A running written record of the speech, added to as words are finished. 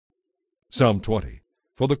Psalm 20.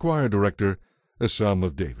 For the choir director, a psalm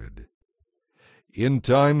of David. In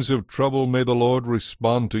times of trouble may the Lord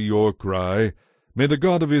respond to your cry. May the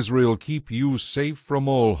God of Israel keep you safe from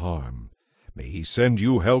all harm. May he send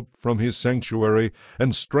you help from his sanctuary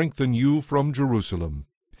and strengthen you from Jerusalem.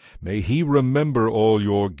 May he remember all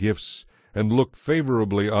your gifts and look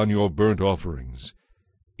favorably on your burnt offerings.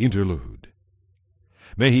 Interlude.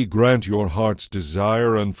 May he grant your heart's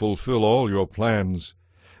desire and fulfill all your plans.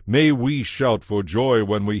 May we shout for joy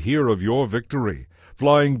when we hear of your victory,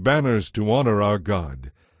 flying banners to honor our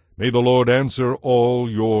God. May the Lord answer all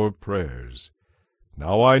your prayers.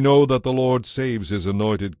 Now I know that the Lord saves his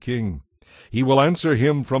anointed king. He will answer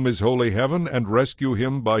him from his holy heaven and rescue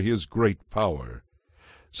him by his great power.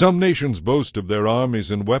 Some nations boast of their armies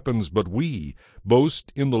and weapons, but we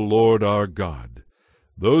boast in the Lord our God.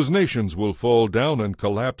 Those nations will fall down and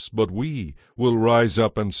collapse, but we will rise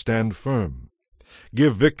up and stand firm.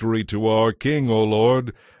 Give victory to our King, O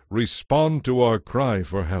Lord. Respond to our cry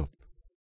for help.